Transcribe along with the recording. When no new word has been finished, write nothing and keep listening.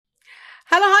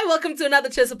Hello, hi, welcome to another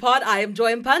Chisapod. I am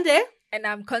Joy Mpande. And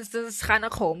I'm Constance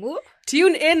Khanakhomu.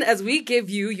 Tune in as we give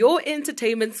you your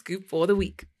entertainment scoop for the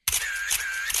week.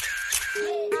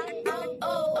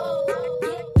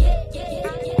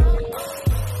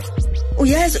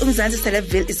 Yes, Umzansi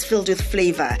Celebville is filled with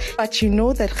flavor. But you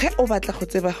know that fame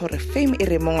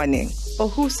or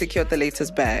who secured the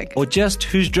latest bag. Or just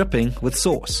who's dripping with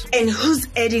sauce. And who's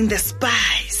adding the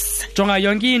spice.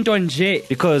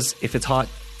 Because if it's hot,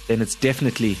 then it's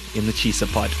definitely in the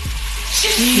Chisa pod.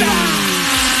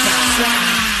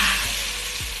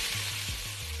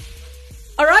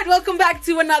 All right, welcome back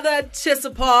to another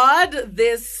Chisapod.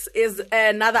 This is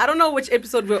another, I don't know which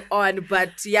episode we're on,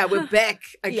 but yeah, we're back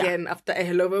again after a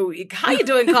hell of a week. How you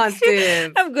doing,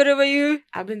 Constance? I'm good. How about you?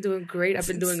 I've been doing great. I've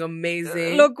been doing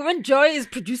amazing. Look, when Joy is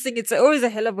producing, it's always a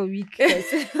hell of a week. Guys.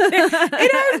 It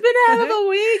has been a hell of a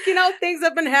week. You know, things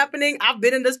have been happening. I've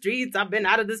been in the streets. I've been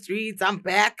out of the streets. I'm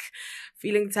back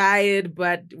feeling tired,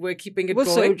 but we're keeping it going.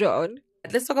 Soldier on.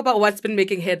 Let's talk about what's been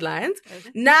making headlines. Okay.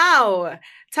 Now,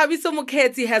 Thabiso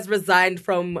Mokhethi has resigned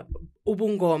from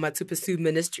ubungoma to pursue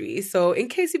ministry. So, in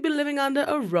case you've been living under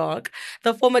a rock,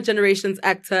 the former Generations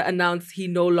actor announced he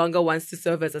no longer wants to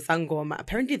serve as a sangoma.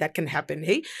 Apparently, that can happen.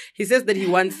 Hey, he says that he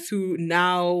wants to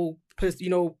now,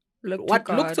 look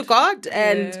to God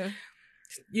and,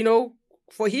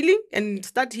 for healing and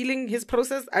start healing his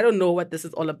process. I don't know what this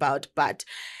is all about, but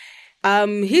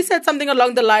he said something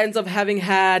along the lines of having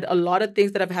had a lot of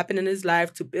things that have happened in his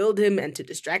life to build him and to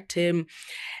distract him,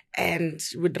 and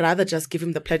would rather just give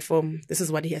him the platform. This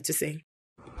is what he had to say.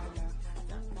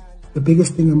 The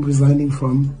biggest thing I'm resigning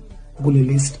from, Gule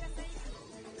list,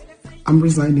 I'm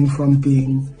resigning from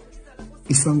being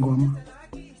Isangoma.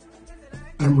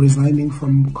 I'm resigning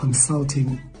from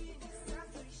consulting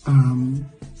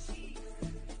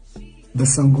the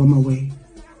Sangoma way.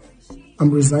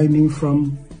 I'm resigning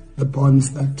from the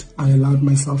bonds that I allowed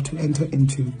myself to enter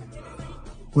into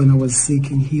when I was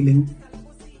seeking healing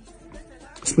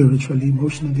spiritually,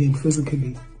 emotionally, and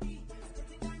physically.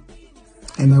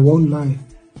 And I won't lie,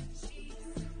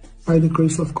 by the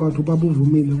grace of God,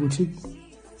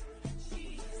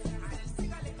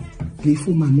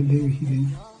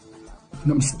 healing,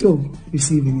 and I'm still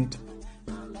receiving it.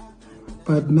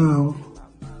 But now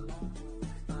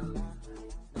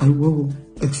I will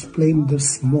explain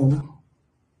this more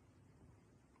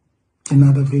in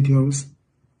other videos,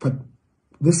 but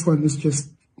this one is just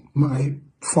my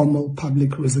formal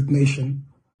public resignation.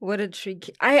 What a trick.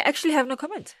 I actually have no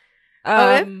comment.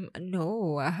 Yeah?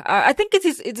 No, I think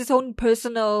it's his own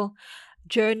personal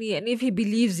journey, and if he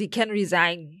believes he can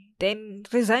resign, then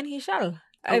resign he shall.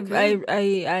 Okay.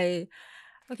 Okay.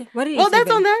 What do you Well, say that's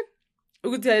then? on that.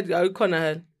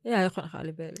 Yeah,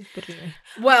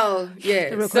 well,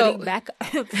 yeah. Recording back.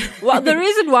 Well, the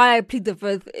reason why I plead the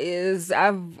fifth is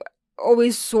I've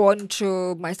always sworn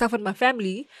to myself and my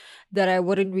family that I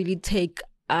wouldn't really take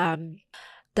the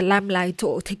limelight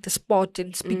or take the spot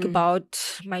and speak about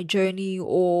my journey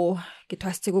or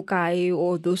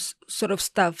or those sort of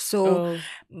stuff. So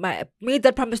I made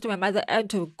that promise to my mother and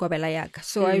to Gobela Yak.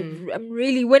 So I'm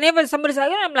really, whenever somebody's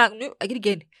like, I'm like, no, I get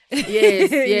again.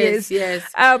 Yes.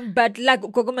 But like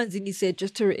Gogomanzini said,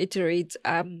 just to reiterate,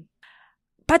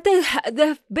 but there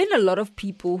have been a lot of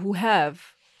people who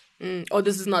have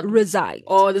this is not resigned.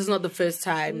 This is not the first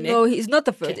time. No, he's not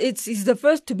the first. Okay. He's the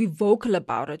first to be vocal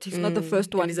about it. He's not the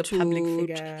first one. He's a public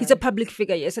figure. He's a public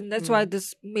figure, yes, and that's why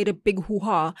this made a big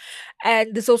hoo-ha.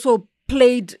 And this also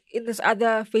played in this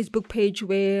other Facebook page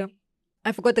where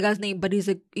I forgot the guy's name, but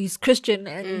he's Christian,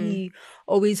 and he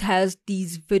always has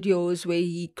these videos where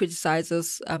he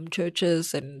criticizes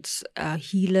churches and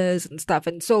healers and stuff.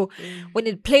 And so when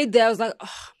it played there, I was like,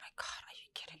 oh my God, are you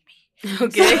kidding me?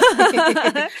 Okay.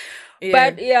 Yeah.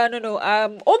 But yeah, no.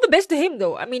 All the best to him,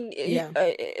 though. I mean,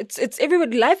 it's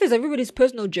everybody. Life is everybody's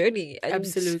personal journey. And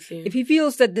absolutely. If he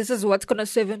feels that this is what's gonna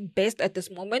serve him best at this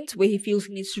moment, where he feels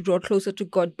he needs to draw closer to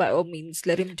God, by all means,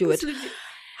 let him do absolutely. it.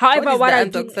 However, what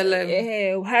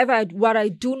I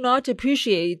do not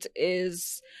appreciate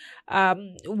is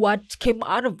what came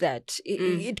out of that.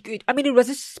 It was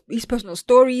his personal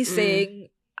story saying,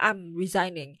 I'm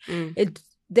resigning. It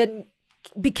then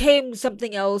became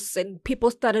something else, and people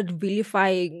started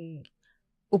vilifying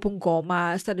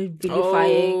ubungoma, started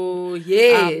vilifying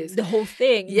the whole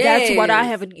thing. Yes. That's what I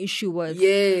have an issue with.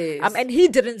 Yes. And he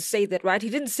didn't say that, right? He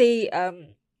didn't say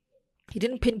he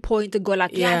didn't pinpoint and go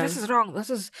like, this is wrong. This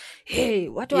is, hey,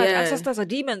 what ancestors are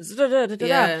demons. Da, da, da, da,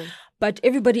 da. But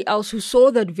everybody else who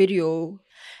saw that video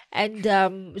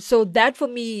And so that for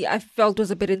me, I felt was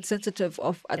a bit insensitive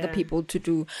of other people to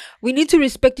do. We need to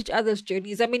respect each other's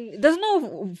journeys. I mean, there's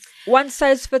no one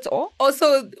size fits all.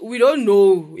 Also, we don't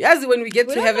know. Yes, when we get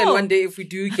to heaven one day, if we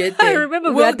do get there, I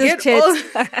remember we had this chat.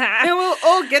 We'll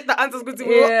all get the answers.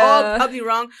 We're all probably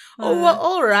wrong. Oh, we're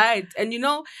all right. And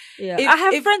I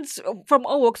have friends from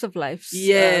all walks of life.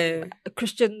 Yeah.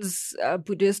 Christians,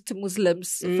 Buddhists,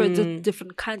 Muslims, friends of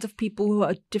different kinds of people who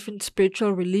are different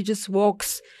spiritual, religious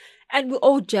walks. And we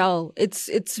all gel.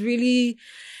 It's really,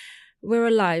 we're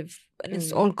alive and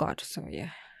it's all God. So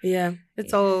yeah. Yeah.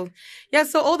 So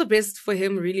all the best for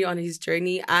him really on his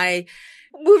journey.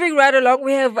 Moving right along,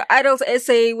 we have Idols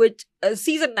SA, which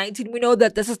season 19. We know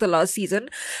that this is the last season.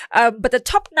 But the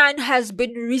top 9 has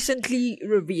been recently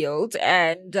revealed.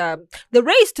 And the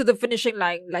race to the finishing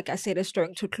line, like I said, is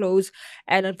drawing to close.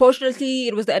 And unfortunately,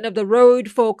 it was the end of the road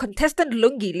for contestant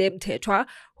Lungile Mthethwa,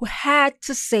 who had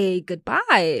to say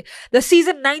goodbye. The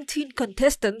season 19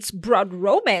 contestants brought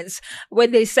romance when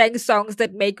they sang songs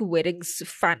that make weddings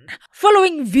fun.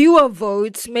 Following viewer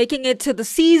votes, making it to the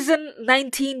season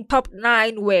 19 top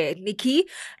 9 were Nikki,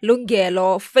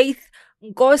 Lungelo, Faith,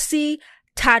 Ngosi,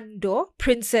 Tando,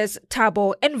 Princess,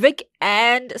 Tabo, and Vic,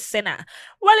 and Senna.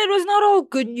 While it was not all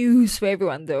good news for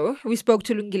everyone though, we spoke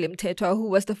to Lungile Mthethwa, who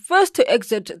was the first to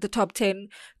exit the top 10,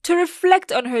 to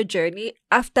reflect on her journey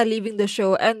after leaving the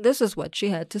show, and this is what she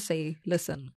had to say.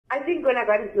 Listen. I think when I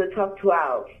got into the top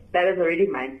 12, that is already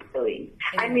mind-blowing.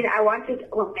 I mean, I wanted,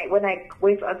 when I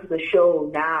went onto the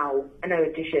show now and I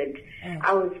auditioned,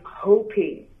 I was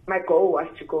hoping, my goal was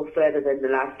to go further than the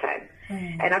last time.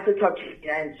 And after top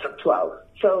 10, top 12.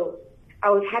 So I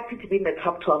was happy to be in the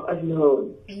top 12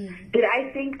 alone. Did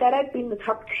I think that I'd be in the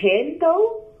top 10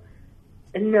 though?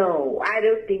 No, I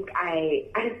don't think I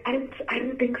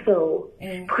don't think so.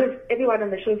 Because everyone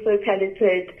on the show is so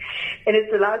talented, and it's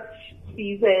the last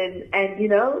season, and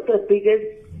the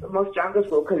biggest, most strongest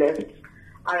vocalists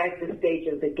are at this stage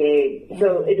of the game.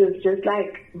 So it was just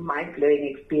like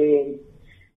mind-blowing experience.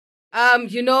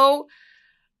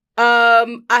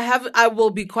 I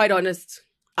will be quite honest.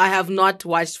 I have not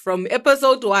watched from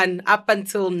episode 1 up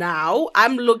until now.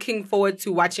 I'm looking forward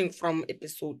to watching from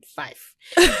episode 5.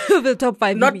 The top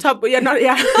 5.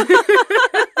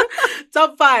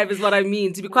 Top 5 is what I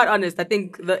mean. To be quite honest, I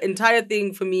think the entire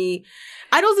thing for me,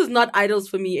 Idols is not Idols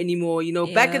for me anymore.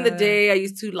 Back in the day, I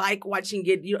used to like watching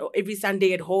it, every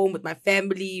Sunday at home with my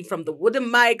family, from the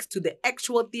wooden mics to the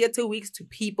actual theater weeks to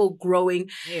people growing.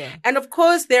 Yeah. And of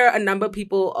course, there are a number of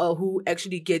people who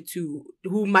actually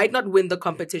who might not win the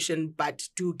competition, but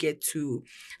do get to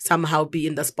somehow be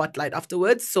in the spotlight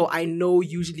afterwards. So I know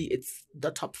usually it's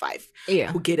the top 5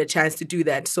 who get a chance to do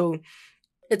that. So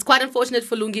it's quite unfortunate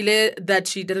for Lungile that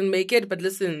she didn't make it, but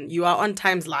listen, you are on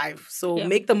Times Live, so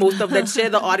make the most of that. Share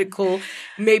the article.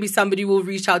 Maybe somebody will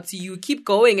reach out to you. Keep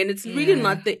going. And it's really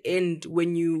not the end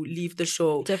when you leave the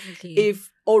show. Definitely.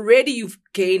 If already you've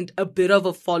gained a bit of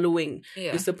a following,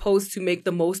 you're supposed to make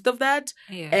the most of that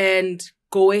and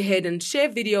go ahead and share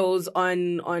videos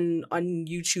on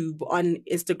YouTube, on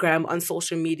Instagram, on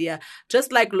social media,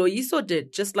 just like Loyiso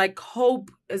did, just like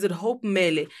Hope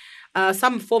Mele?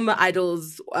 Some former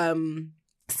Idols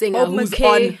singer who's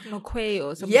on Mokwe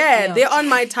or something. Yeah, they're on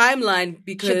my timeline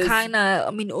because Shekinah,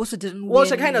 also didn't win. Well,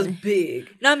 Shekinah's big.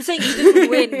 No, I'm saying she didn't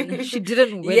win. She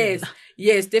didn't win.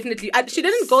 Yes, definitely. She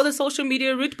didn't go the social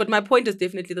media route, but my point is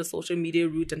definitely the social media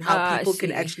route and how people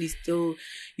can actually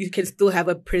you can still have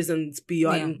a presence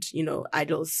beyond,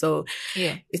 Idols. So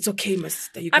it's okay, my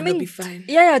sister. You're gonna be fine.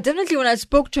 Yeah, definitely. When I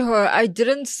spoke to her, I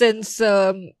didn't sense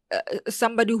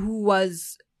somebody who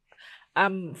was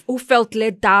who felt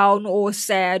let down or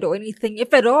sad or anything.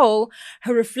 If at all,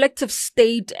 her reflective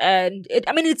state, and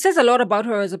it says a lot about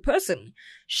her as a person.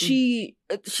 She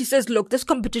says, look, this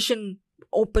competition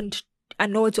opened, I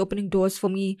know it's opening doors for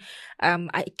me.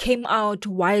 I came out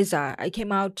wiser. I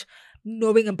came out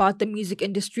knowing about the music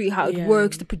industry, how it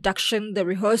works, the production, the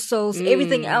rehearsals,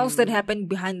 everything else that happened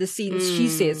behind the scenes, she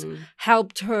says,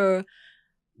 helped her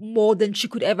more than she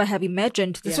could ever have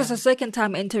imagined. This was her second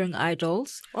time entering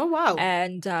Idols. Oh, wow.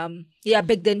 And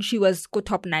back then she was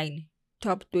top 9,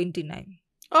 top 29.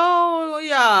 Oh,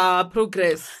 yeah.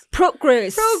 Progress.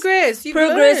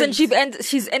 And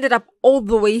she's ended up all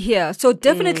the way here. So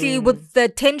definitely with the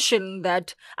attention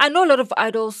that I know a lot of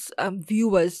Idols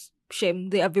viewers, Shem,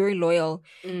 they are very loyal.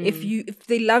 If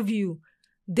they love you,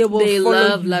 they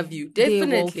will love you. Definitely.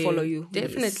 They will follow you.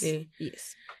 Definitely.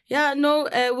 Yes. Yeah, no,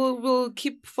 we'll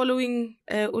keep following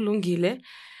Ulungile.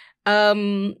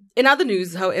 In other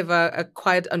news, however, a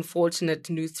quite unfortunate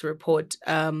news to report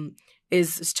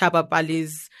is Chaba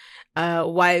Bali's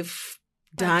wife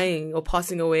dying or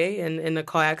passing away in a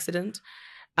car accident.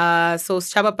 So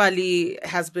Chaba Pali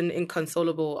has been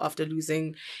inconsolable after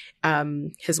losing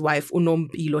his wife,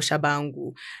 Unompilo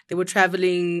Shabangu. They were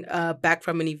traveling back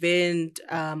from an event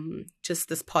just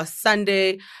this past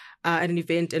Sunday, at an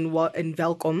event in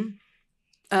Welkom.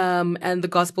 And the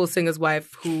gospel singer's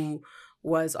wife, who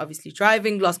was obviously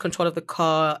driving, lost control of the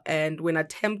car, and when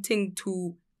attempting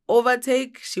to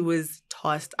overtake, she was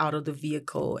tossed out of the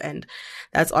vehicle, and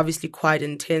that's obviously quite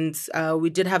intense. We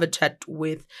did have a chat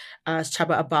with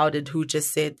Chaba about it, who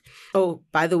just said, oh,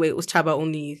 by the way, it was Chaba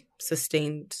only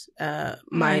sustained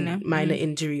minor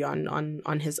injury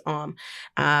on his arm,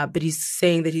 but he's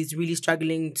saying that he's really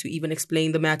struggling to even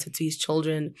explain the matter to his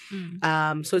children.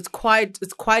 So it's quite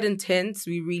intense.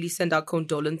 We really send our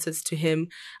condolences to him.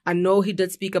 I know he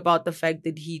did speak about the fact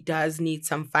that he does need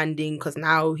some funding because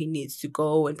now he needs to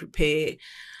go and prepare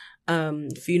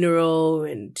funeral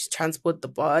and transport the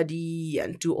body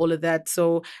and do all of that.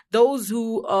 So those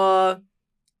who are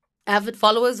avid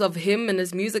followers of him and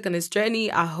his music and his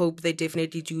journey, I hope they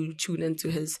definitely do tune into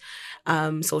his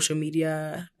social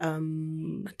media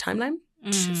timeline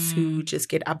to just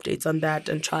get updates on that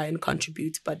and try and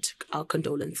contribute. But our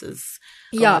condolences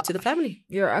go out to the family.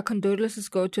 Yeah, our condolences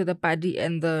go to the Padi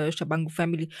and the Shabangu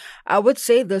family. I would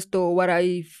say this though, what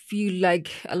I feel like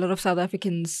a lot of South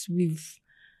Africans,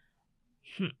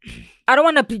 I don't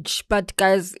want to preach, but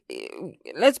guys,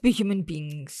 let's be human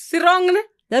beings. Wrong.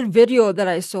 That video that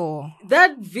I saw.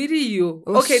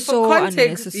 Okay, for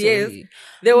context, yes.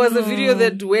 There was a video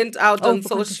that went out on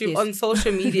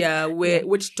social media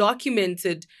which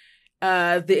documented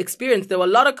the experience. There were a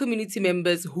lot of community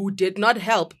members who did not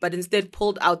help, but instead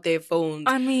pulled out their phones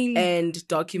and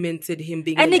documented him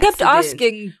being and he kept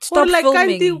asking, stop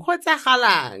filming. He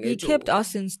He kept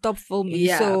asking, stop filming.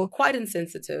 Yeah, so quite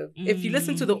insensitive. If you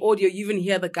listen to the audio, you even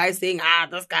hear the guy saying,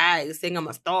 this guy is saying I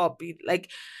must stop.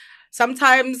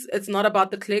 Sometimes it's not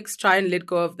about the clicks. Try and let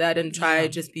go of that and try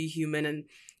just be human. And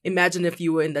imagine if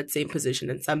you were in that same position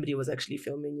and somebody was actually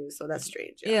filming you. So that's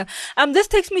strange. Yeah. This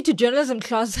takes me to journalism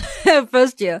class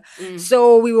first year.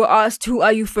 So we were asked, who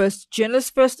are you first?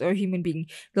 Journalist first or human being?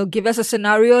 They'll give us a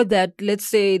scenario that, let's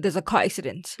say there's a car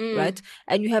accident, right?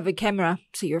 And you have a camera.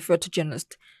 So you refer to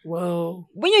journalist. Whoa.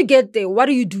 When you get there, what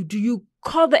do? Do you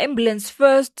call the ambulance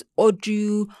first or do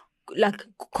you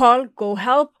go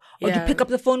help? Or do you pick up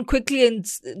the phone quickly and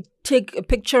take a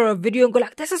picture or video and go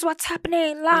this is what's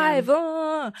happening live.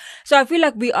 So I feel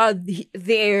like we are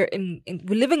there we're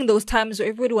living in those times where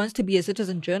everybody wants to be a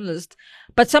citizen journalist.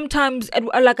 But sometimes,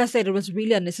 like I said, it was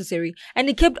really unnecessary. And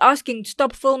he kept asking,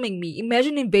 stop filming me.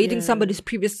 Imagine invading somebody's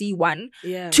privacy, one.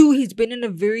 Yeah. Two, he's been in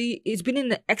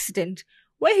an accident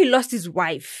where he lost his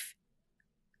wife.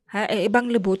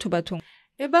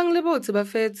 That's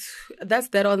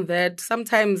that on that.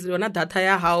 Sometimes you're not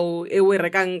data how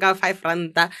 5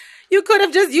 rand. You could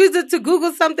have just used it to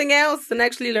Google something else and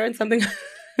actually learn something.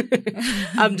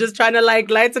 I'm just trying to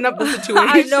lighten up the situation.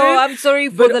 I know, I'm sorry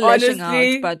for the lashing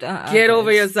out, but get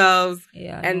over yourselves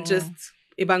and just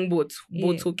ibang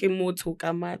botu ke motu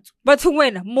ka matu. But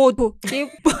when motu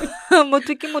ke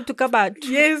motu ka batho.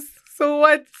 Yes. So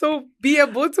what? So be a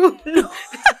botu? No.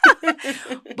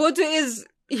 Botu is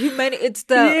human. It's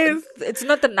it's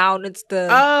not the noun. It's the.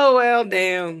 Oh well,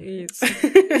 damn. It's a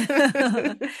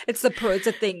thing. It's a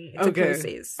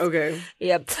process. Okay.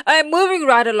 Yeah. Moving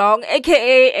right along.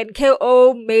 AKA and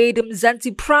KO made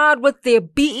Mzansi proud with their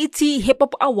BET Hip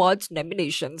Hop Awards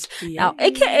nominations. Yeah. Now,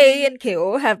 AKA and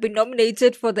KO have been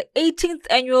nominated for the 18th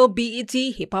annual BET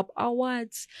Hip Hop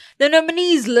Awards. The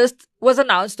nominees list was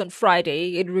announced on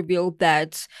Friday. It revealed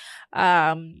that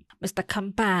Mr.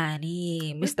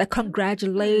 Company, Mr.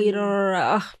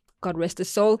 Congratulator, God rest his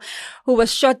soul, who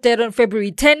was shot dead on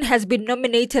February 10, has been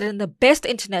nominated in the Best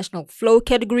International Flow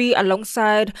category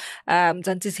alongside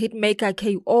Mzansi's hitmaker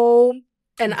KO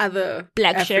and other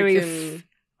Black African Sheriff.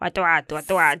 It's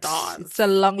a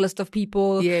long list of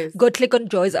people. Yes. Go click on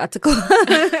Joy's article.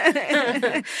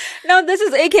 Now, this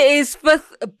is AKA's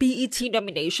 5th BET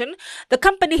nomination. The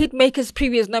company hitmaker's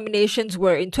previous nominations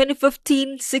were in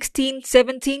 2015, 16,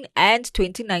 17, and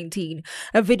 2019.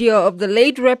 A video of the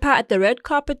late rapper at the red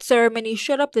carpet ceremony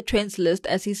shot up the trends list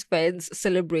as his fans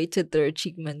celebrated their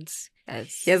achievements.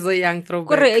 Here's a young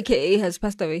throwback. AKA has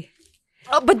passed away.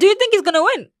 Oh, but do you think he's going to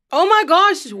win? Oh my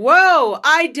gosh! Whoa!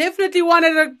 I definitely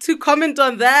wanted to comment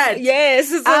on that. Yes,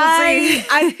 it's I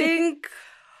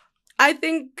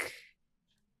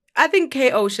think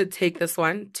KO should take this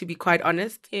one. To be quite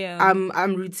honest, yeah,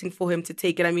 I'm rooting for him to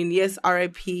take it. I mean, yes,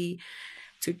 RIP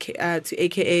to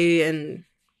AKA and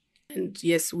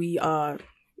yes, we are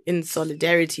in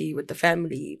solidarity with the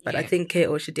family. But I think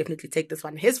KO should definitely take this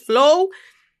one. His flow,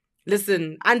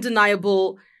 listen,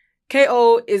 undeniable.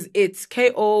 KO is it.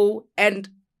 KO, and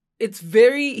he's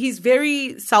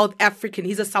very South African.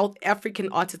 He's a South African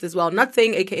artist as well. Not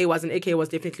saying AKA wasn't. AKA was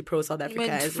definitely pro South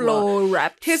Africa as flow well.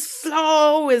 raps. His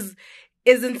flow is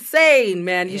insane,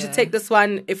 man. He should take this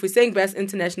one. If we're saying best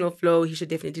international flow, he should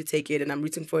definitely take it, and I'm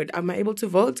rooting for it. Am I able to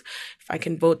vote? If I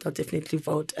can vote, I'll definitely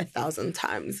vote 1,000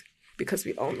 times, because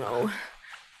we all know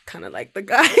kind of like the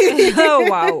guy. Oh,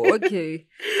 wow. Okay.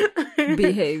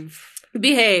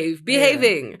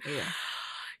 Behaving. Yeah.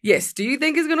 Yes. Do you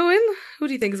think he's going to win? Who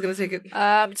do you think is going to take it?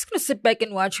 I'm just going to sit back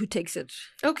and watch who takes it.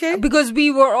 Okay. Because we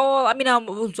were all, I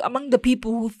was among the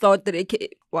people who thought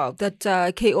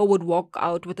that KO would walk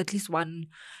out with at least one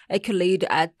accolade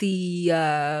at the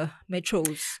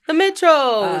Metros. The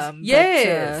Metros.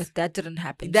 Yes. But, that didn't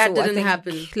happen. That didn't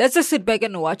happen. Let's just sit back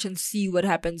and watch and see what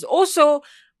happens. Also,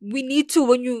 we need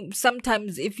to,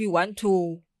 sometimes if you want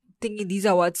to thinking these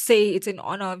awards, say it's in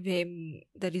honor of him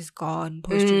that is gone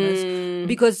posthumous,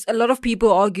 because a lot of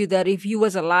people argue that if he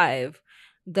was alive,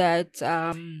 that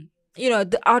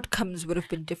the outcomes would have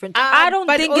been different. I don't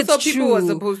think it's true. People were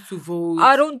supposed to vote.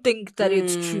 I don't think that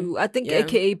it's true. I think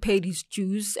AKA paid his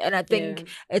dues, and I think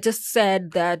it's just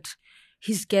sad that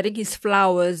he's getting his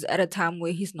flowers at a time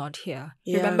where he's not here.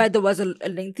 Remember, there was a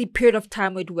lengthy period of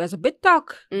time where it was a bit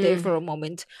dark there for a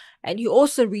moment, and he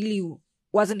also really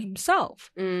wasn't himself.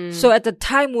 So at the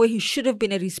time where he should have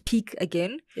been at his peak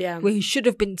again, where he should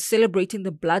have been celebrating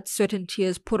the blood, sweat and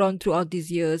tears put on throughout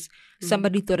these years,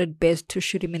 somebody thought it best to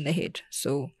shoot him in the head.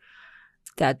 So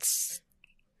that's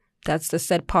the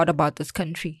sad part about this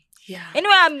country. Yeah.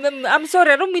 Anyway, I'm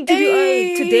sorry. I don't mean to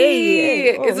be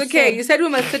today. It's okay. Sorry. You said we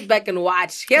must sit back and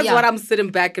watch. Here's what I'm sitting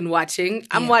back and watching.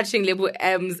 I'm watching Lebo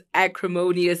M's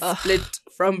acrimonious split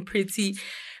from Pretty.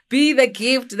 Be the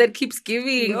gift that keeps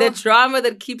giving, the drama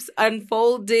that keeps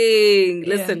unfolding.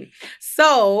 Listen,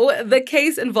 so the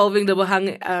case involving the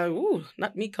Bohang,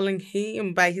 not me calling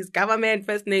him by his government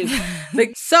first name.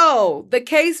 So the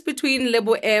case between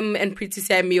Lebo M and Pretty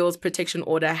Samuel's protection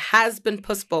order has been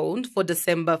postponed for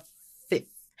December 5th.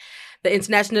 The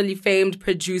internationally famed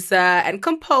producer and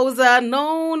composer,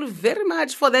 known very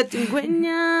much for that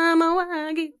Ngwenya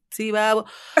Mawagi. He was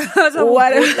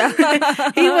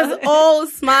all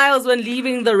smiles when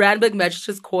leaving the Randburg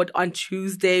Magistrates Court on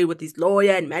Tuesday with his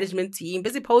lawyer and management team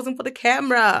busy posing for the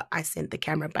camera. I sent the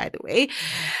camera, by the way.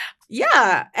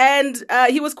 Yeah, and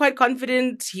he was quite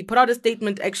confident. He put out a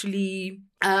statement actually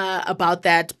about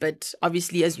that, but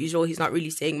obviously, as usual, he's not really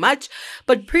saying much.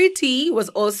 But Pretty was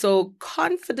also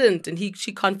confident, and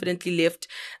she confidently left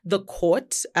the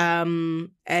court. And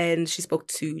she spoke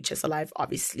to Chess Alive,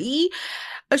 obviously,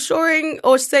 assuring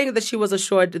or saying that she was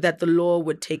assured that the law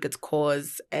would take its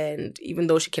course. And even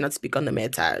though she cannot speak on the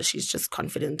matter, she's just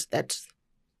confident that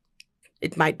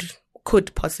it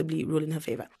could possibly rule in her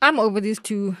favor. I'm over these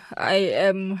two.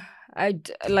 There's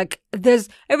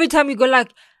every time you go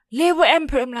like Labor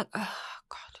Emperor, I'm like, oh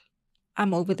God,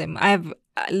 I'm over them. I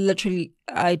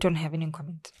don't have any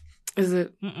comment. Is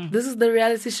it? This is the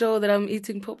reality show that I'm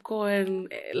eating popcorn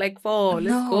for.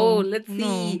 Let's go. Let's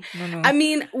see. No. I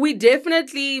mean, we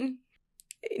definitely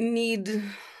need.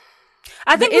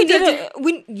 I think I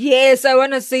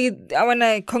want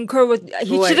to concur with,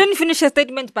 she didn't finish her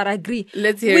statement, but I agree.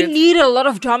 Let's hear it. We need a lot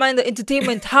of drama in the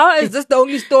entertainment. How is this the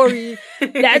only story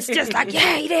that's just like,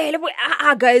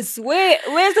 guys,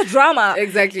 where's the drama?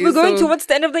 Exactly. We're going towards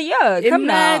the end of the year. Come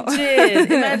now.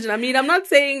 Imagine. I mean, I'm not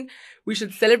saying we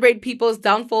should celebrate people's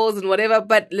downfalls and whatever,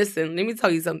 but listen, let me tell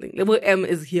you something. Lebo M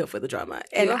is here for the drama.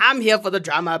 And I'm here for the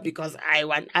drama because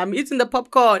I'm eating the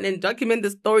popcorn and documenting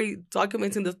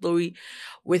the story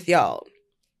with y'all.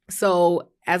 So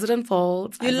as it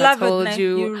unfolds, I love it.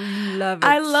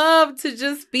 I love to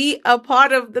just be a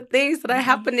part of the things that are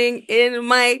happening in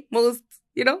my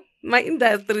my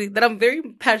industry that I'm very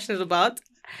passionate about.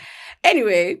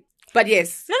 Anyway, but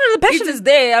yes. No, the passion is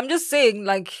there. I'm just saying,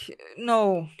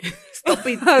 no. Stop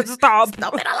it. Stop.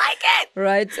 Stop it. I like it.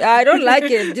 Right. I don't like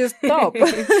it. Just stop.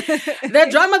 The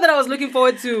drama that I was looking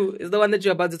forward to is the one that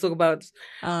you're about to talk about.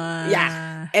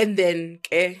 Yeah. And then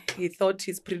he thought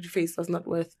his pretty face was not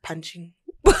worth punching.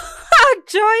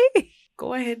 Joy.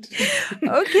 Go ahead.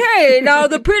 Okay. Now,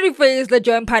 the pretty face that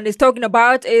Joy Pan is talking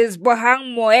about is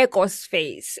Bohang Moeko's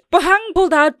face. Bohang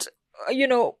pulled out,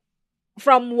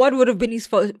 from what would have been his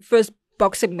first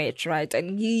boxing match, right?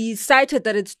 And he cited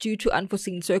that it's due to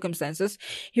unforeseen circumstances.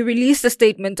 He released a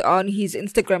statement on his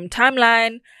Instagram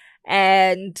timeline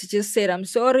and just said, I'm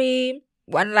sorry.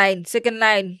 One line. Second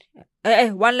line.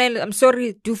 One line, I'm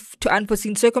sorry due to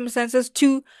unforeseen circumstances.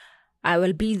 2, I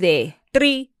will be there.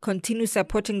 3, continue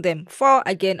supporting them. 4,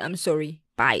 again, I'm sorry.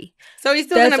 Bye. So he's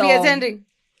still going to be attending?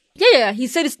 Yeah. He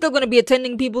said he's still going to be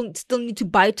attending. People still need to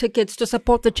buy tickets to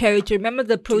support the charity. Remember,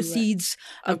 the proceeds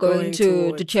are going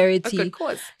to charity. A good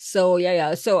cause. So,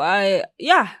 yeah. So,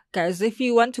 guys, if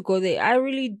you want to go there, I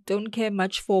really don't care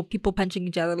much for people punching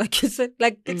each other. Like you said,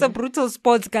 like it's a brutal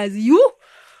sport, guys.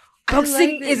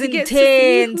 Boxing is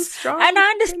intense. And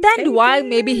I understand why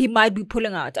maybe he might be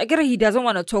pulling out. I get it. He doesn't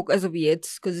want to talk as of yet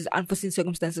because it's unforeseen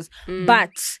circumstances.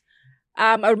 But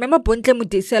I remember Bontle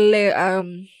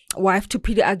Mudesele, wife to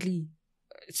Pretty Ugly,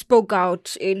 spoke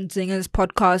out in Zinga's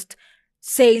podcast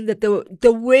saying that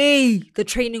the way the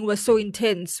training was so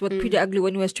intense with Pretty Ugly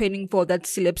when he was training for that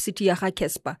Celeb City Yaha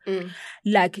Kespa.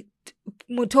 Like,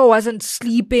 Muto wasn't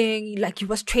sleeping, like he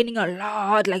was training a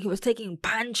lot, like he was taking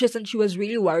punches, and she was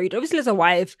really worried. Obviously, as a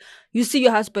wife, you see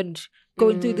your husband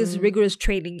going through this rigorous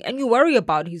training and you worry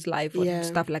about his life and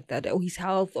stuff like that, or his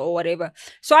health or whatever.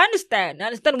 So I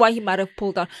understand why he might have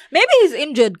pulled out. Maybe he's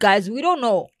injured, guys. We don't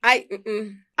know.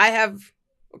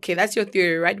 Okay, that's your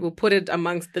theory, right? We'll put it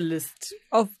amongst the list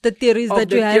of the theories that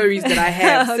you have. Theories that I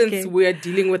have, Okay. since we're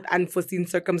dealing with unforeseen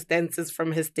circumstances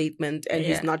from his statement, and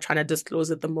he's not trying to disclose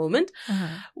at the moment.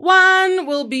 One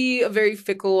will be a very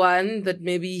fickle one, that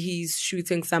maybe he's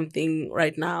shooting something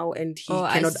right now and he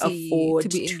cannot afford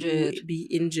to be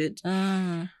injured.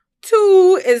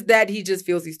 2 is that he just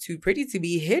feels he's too pretty to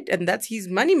be hit, and that's his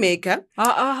moneymaker.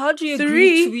 How do you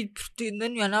agree to be pretty and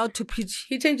then you're now too pretty?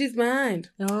 He changed his mind.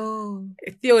 Oh.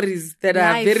 Theories that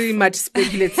are very much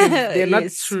speculative. They're not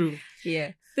true.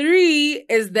 Yeah. 3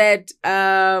 is that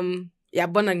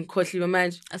bona ngikhohliwe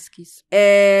manje. Askis.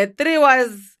 3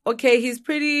 was okay, he's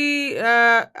pretty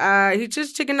he's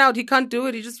just checking out. He can't do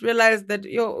it. He just realized that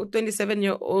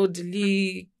 27-year-old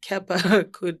Lee Kappa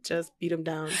could just beat him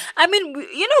down. I mean,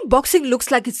 boxing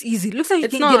looks like it's easy. It looks like you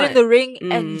can get in the ring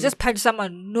and just punch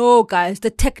someone. No, guys,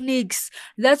 the techniques.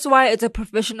 That's why it's a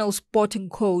professional sporting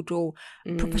code or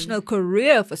professional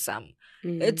career for some.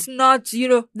 It's not,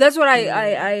 that's what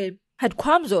I had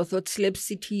qualms with what Celeb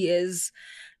City is.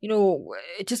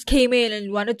 It just came in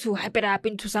and wanted to hype it up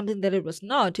into something that it was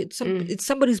not. It's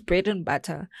somebody's bread and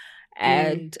butter.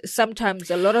 And sometimes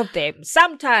some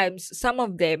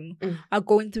of them are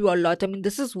going through a lot. I mean,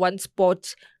 this is one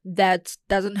sport that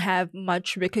doesn't have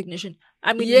much recognition.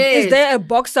 I mean, is there a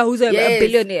boxer who's a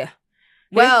billionaire?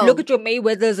 Well, look at your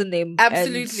Mayweathers and them.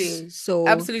 Absolutely.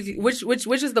 Absolutely.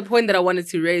 Which is the point that I wanted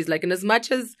to raise. Like, in as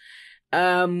much as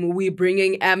we're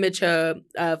bringing amateur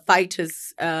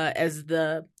fighters as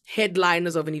the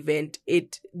headliners of an event,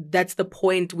 that's the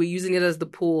point. We're using it as the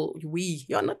pool.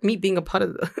 You're not me being a part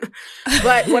of it.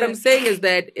 But what I'm saying is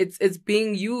that it's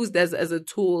being used as a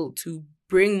tool to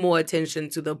bring more attention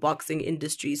to the boxing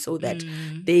industry so that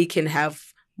they can have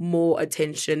more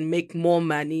attention, make more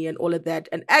money and all of that.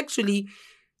 And actually,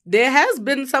 there has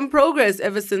been some progress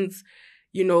ever since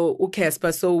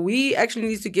Casper. So we actually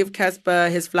need to give Casper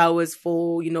his flowers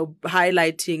for,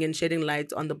 highlighting and shedding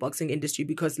light on the boxing industry,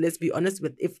 because let's be honest,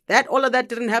 if all of that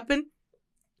didn't happen,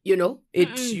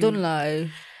 don't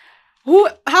lie.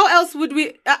 How else would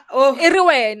we? Because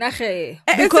I'm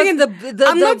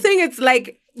not saying it's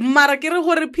like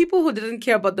people who didn't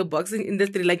care about the boxing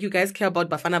industry, like you guys care about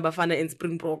Bafana in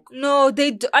Springbok. No,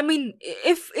 they. I mean,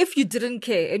 if you didn't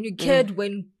care and you cared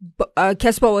when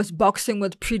Casper was boxing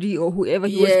with Pretty or whoever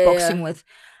he was boxing with,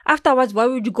 afterwards, why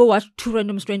would you go watch 2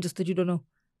 random strangers that you don't know?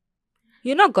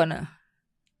 You're not gonna.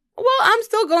 Well, I'm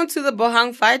still going to the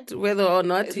Bohang fight, whether or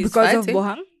not he's because fighting. Of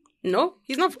Bohang. No,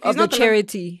 he's not. He's of not the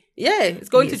charity. Yeah, it's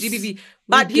going to GBB.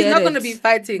 But he's not going to be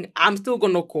fighting. I'm still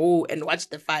going to go and watch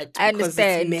the fight. Because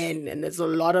it's men, and there's a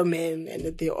lot of men,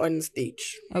 and they're on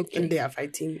stage. Okay. And they are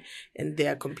fighting, and they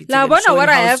are competing. Now, what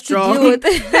I have to deal with.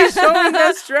 They're showing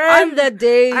their strength. On the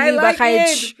daily. I like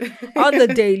it. On the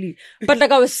daily. But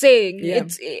like I was saying,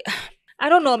 I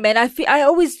don't know, man. I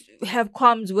always have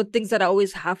qualms with things that I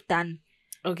always have done.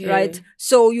 Okay. Right?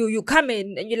 So you come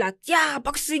in and you're like, yeah,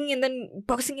 boxing, and then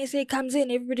Boxing SA comes in,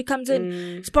 everybody comes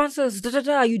in, sponsors,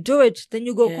 you do it, then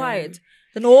you go quiet.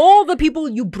 Then all the people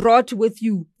you brought with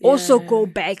you also go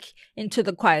back into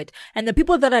the quiet. And the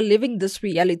people that are living this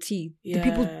reality, the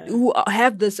people who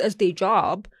have this as their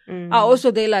job, are also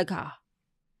there like,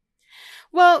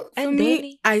 Well, for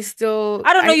me, I don't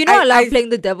know, I love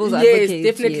playing the devil's advocate. Yes,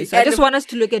 definitely. Yes. I just want us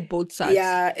to look at both sides.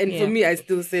 Yeah, and for me, I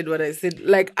still said what I said.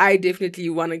 Like, I definitely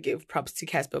want to give props to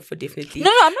Casper for definitely...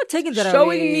 No, I'm not taking that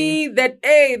showing away. me that,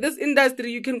 hey, this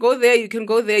industry, you can go there, you can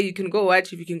go there, you can go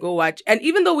watch if you can go watch. And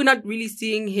even though we're not really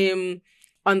seeing him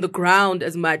on the ground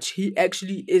as much. He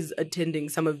actually is attending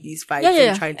some of these fights Yeah.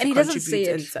 and trying to And he doesn't say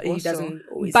contribute. it And he also. doesn't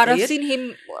always But say I've it. seen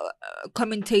him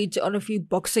commentate on a few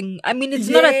boxing. I mean, it's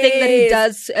not a thing that he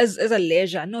does as a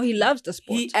leisure. No, he loves the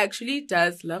sport. He actually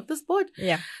does love the sport.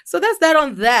 Yeah. So that's that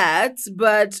on that.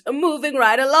 But moving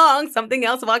right along, something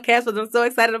else about Casper I'm so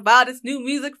excited about is New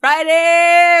Music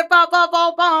Friday. Bum, bum,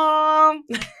 bum, bum.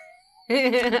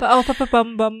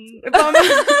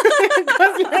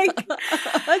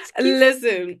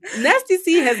 Listen, Nasty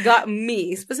C has got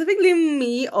me, specifically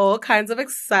me, all kinds of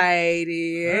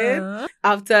excited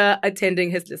after attending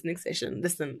his listening session.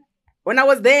 Listen, when I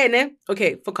was there,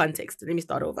 okay, for context, let me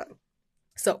start over.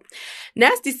 So,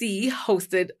 Nasty C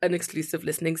hosted an exclusive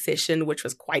listening session, which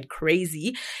was quite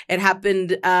crazy. It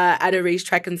happened at a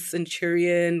racetrack in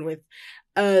Centurion with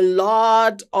a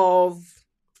lot of,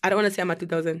 I don't want to say I'm at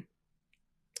 2000.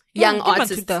 Young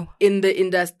artists in the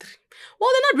industry. Well,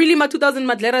 they're not really my 2000.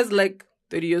 Madlera is like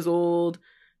 30 years old,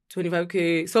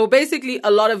 25K. So basically,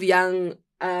 a lot of young,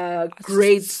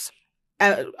 great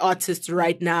artists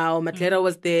right now. Madlera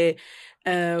was there.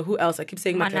 Who else? I keep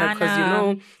saying Madlera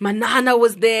because Manana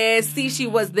was there.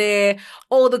 Sishi was there.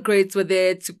 All the greats were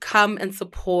there to come and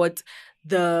support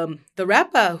the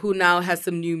rapper who now has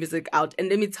some new music out. And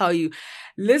let me tell you,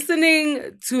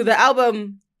 listening to the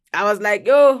album, I was like,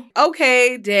 yo,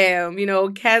 okay, damn,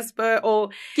 Casper or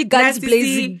guns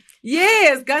blazing.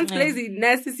 Yes, guns blazing.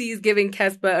 Nasty C is giving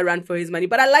Casper a run for his money.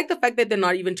 But I like the fact that they're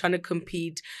not even trying to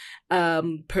compete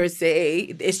per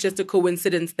se. It's just a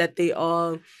coincidence that they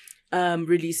are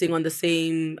releasing on the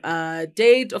same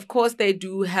date. Of course, they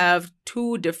do have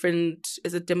two different,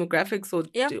 is it demographics or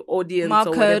audience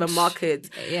or whatever, markets.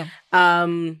 Yeah.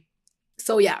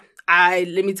 So yeah.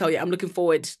 Let me tell you, I'm looking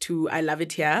forward to I Love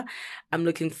It Here. I'm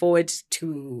looking forward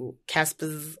to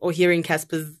hearing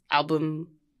Casper's album.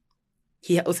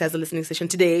 He also has a listening session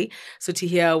today. So to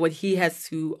hear what he has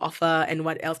to offer and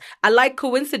what else. I like,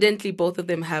 coincidentally, both of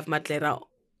them have Madlera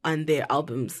on their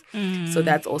albums. So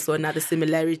that's also another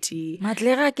similarity.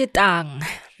 Madlera ketang.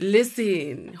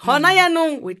 Listen.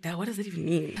 Wait, what does it even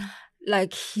mean?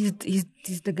 Like he's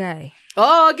the guy.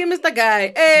 Oh, give Mr.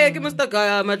 Guy. Hey, give Mr.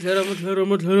 Guy. Madlera.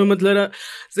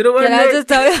 Can I just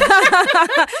tell you?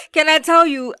 Can I tell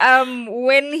you?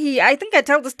 I think I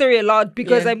tell the story a lot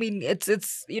because I mean it's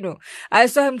I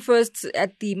saw him first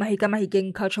at the Mahika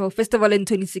Mahikeng Cultural Festival in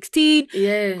 2016.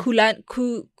 Yeah.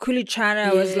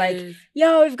 Kulichana was like,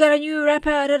 yo, we've got a new rapper.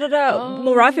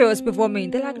 Morafia was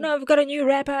performing. They're like, no, we've got a new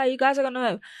rapper. You guys you're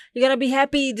gonna be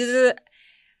happy.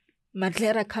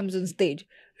 Madlera comes on stage.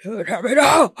 I'm like, I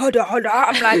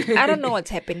don't know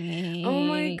what's happening. Oh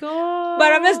my God.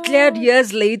 But I'm just glad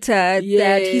years later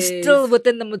that he's still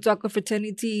within the Motswako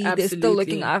fraternity. Absolutely. They're still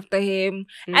looking after him.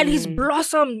 And he's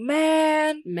blossomed,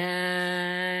 man.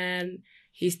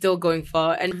 He's still going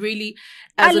far. And really,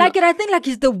 I like it. I think like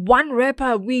he's the one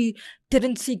rapper we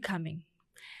didn't see coming.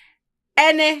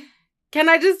 And can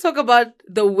I just talk about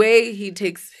the way he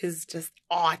takes his just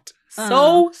art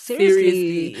so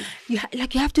seriously? You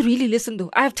have to really listen to.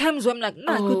 I have times where I'm like,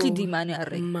 quickly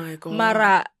demane. My God.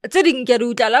 Mara,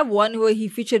 I love one where he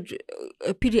featured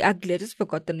Pretty Ugly. I just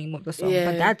forgot the name of the song,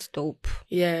 but that's dope.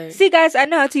 Yeah. See, guys, I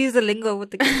know how to use the lingo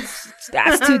with the kids.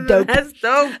 That's too dope. That's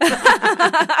dope.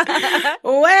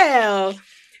 Well,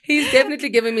 he's definitely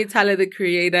giving me Tyler the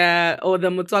Creator or the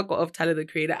Motswako of Tyler the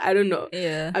Creator. I don't know.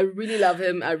 Yeah. I really love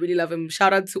him.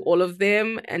 Shout out to all of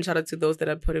them and shout out to those that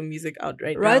are putting music out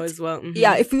right now as well. Mm-hmm.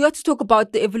 Yeah, if we were to talk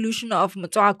about the evolution of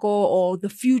Motswako or the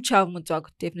future of Motswako,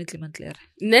 definitely Madlera.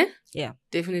 Ne? Yeah.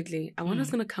 Definitely. I wonder who's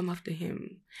going to come after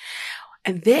him.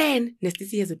 And then Nasty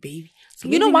C has a baby. So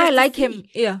you know why I like him?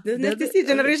 Yeah. The Nasty C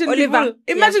generation Oliver. people.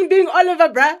 Imagine being Oliver,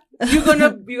 bruh.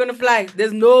 You're gonna fly.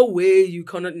 There's no way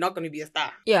not gonna be a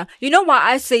star. Yeah. You know why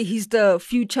I say he's the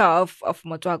future of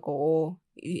Motswako or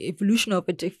evolution of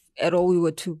it, if at all we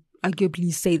were to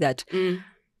arguably say that.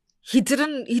 He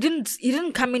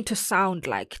didn't come into sound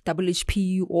like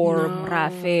WHP or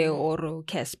Mrafe or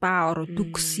Casper or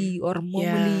Duxi or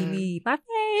Momolini, my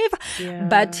fave.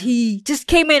 But he just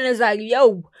came in and was like,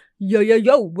 yo,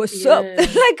 what's up? Like, I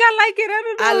like it. I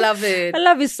don't know. I love it. I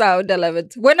love his sound. I love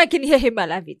it. When I can hear him, I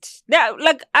love it. Now,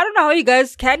 like, I don't know how you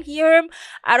guys can hear him.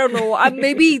 I don't know.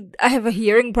 Maybe I have a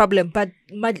hearing problem, but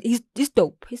he's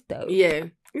dope. He's dope. Yeah.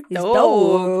 He's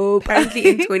dope. Apparently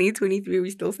in 2023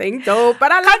 we're still saying dope,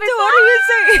 but I love it. What do you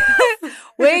say?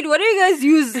 Wait, what do you guys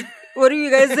use? What do you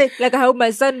guys say? Like, I hope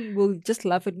my son will just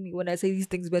laugh at me when I say these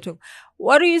things better.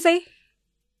 What do you say?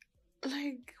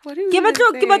 Like, what do you say? Well,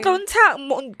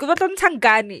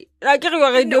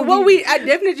 I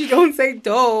definitely don't say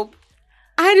dope.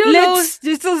 I don't know.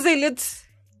 You still say let's.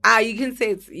 You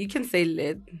can say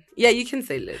lit. Yeah, you can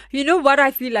say lit. You know what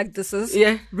I feel like this is?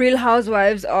 Yeah. Real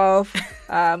Housewives of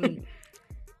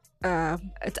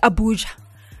it's Abuja.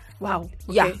 Wow.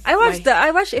 Yeah, Okay.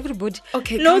 I watched everybody.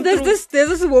 Okay, No, come there's through.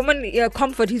 this woman,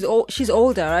 Comfort. She's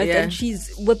older, right? Yeah. And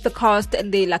she's with the cast,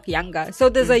 and they like younger. So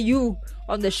there's a you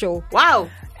on the show. Wow.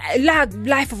 Like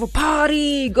life of a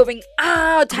party, going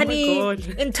out, honey, God.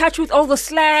 in touch with all the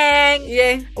slang.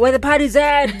 Yeah. Where the party's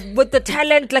at, with the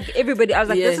talent, like everybody. I was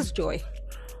like, Yeah. this is joy.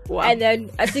 Wow. And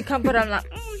then I see Comfort, I'm like,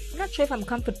 I'm not sure if I'm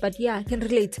Comfort, but yeah, I can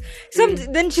relate. So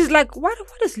then she's like, what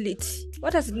is lit?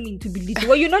 What does it mean to be lit?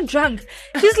 Were you not drunk?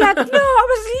 She's like, no, I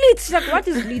was lit. She's like, what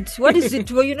is lit? What is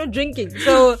it? Were you not drinking?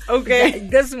 So Okay.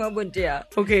 this moment, yeah.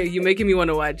 Okay, you're making me want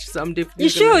to watch, so I'm definitely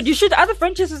You should. Other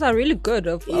franchises are really good.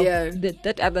 Of Yeah.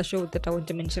 that other show that I want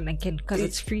to mention again, because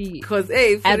it's free Because,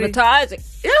 hey, advertising.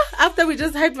 yeah, after we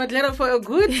just hyped Madlena for a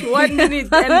good 1 minute,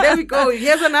 and there we go.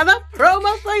 Here's another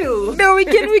promo for you. No, we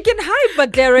can hype,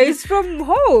 but Clara is from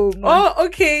home. Oh,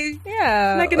 okay.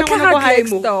 Yeah. I can Okay, wanna go high. next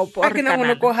stop, or I can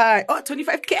wanna Kanana. go high. Oh,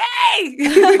 25K.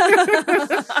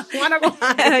 Wanna go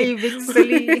high. You being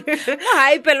silly.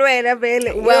 Hype alwena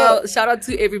vele. Well, shout out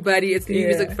to everybody. It's New Yeah.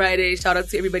 Music Friday. Shout out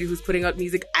to everybody who's putting out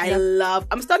music.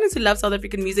 I'm starting to love South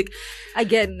African music.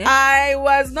 Again, I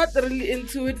was not really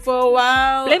into it for a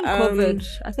while. blame COVID.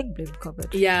 I think blame COVID.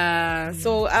 Yeah,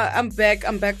 so I'm back.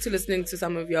 I'm back to listening to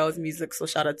some of y'all's music. So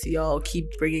shout out to y'all.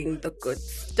 Keep bringing the good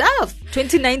stuff.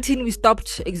 2019, we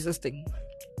stopped existing.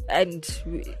 And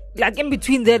like in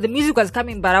between there, the music was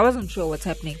coming, but I wasn't sure what's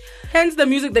happening. Hence, the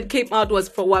music that came out was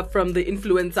from the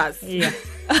influencers. Yeah.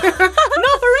 No,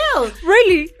 for real.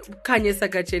 Really? Kanye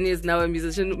Sakacheni is now a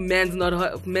musician. Man's not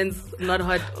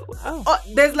hot. Oh,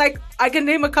 there's like, I can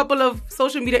name a couple of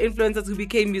social media influencers who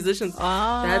became musicians.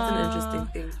 That's an interesting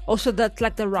thing. Also, that's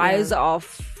like the rise of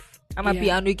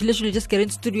Amapiano. You can literally just get in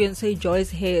studio and say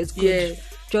Joy's hair is good. Yeah.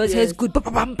 Joy's hair is good. Bam,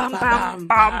 bam, bam, bam,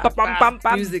 bam, bam, bam,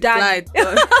 bam, Music done. slide.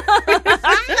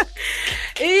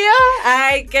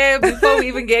 I can before we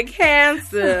even get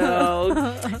cancelled.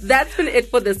 That's been it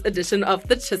for this edition of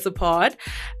the Chisapod.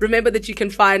 Remember that you can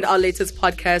find our latest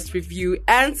podcast review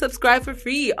and subscribe for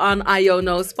free on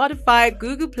Iono, Spotify,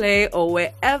 Google Play, or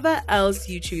wherever else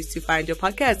you choose to find your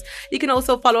podcast. You can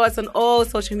also follow us on all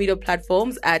social media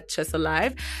platforms at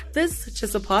Chisalive. This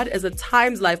Chisapod is a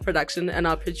Times Live production, and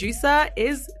our producer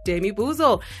is Demi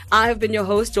Buzo. I have been your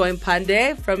host, Joy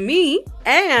Pande, from me,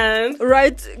 and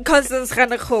Right, Constance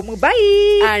Khanakhomo.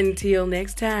 Bye. until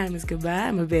next time, it's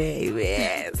goodbye, my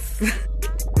babies.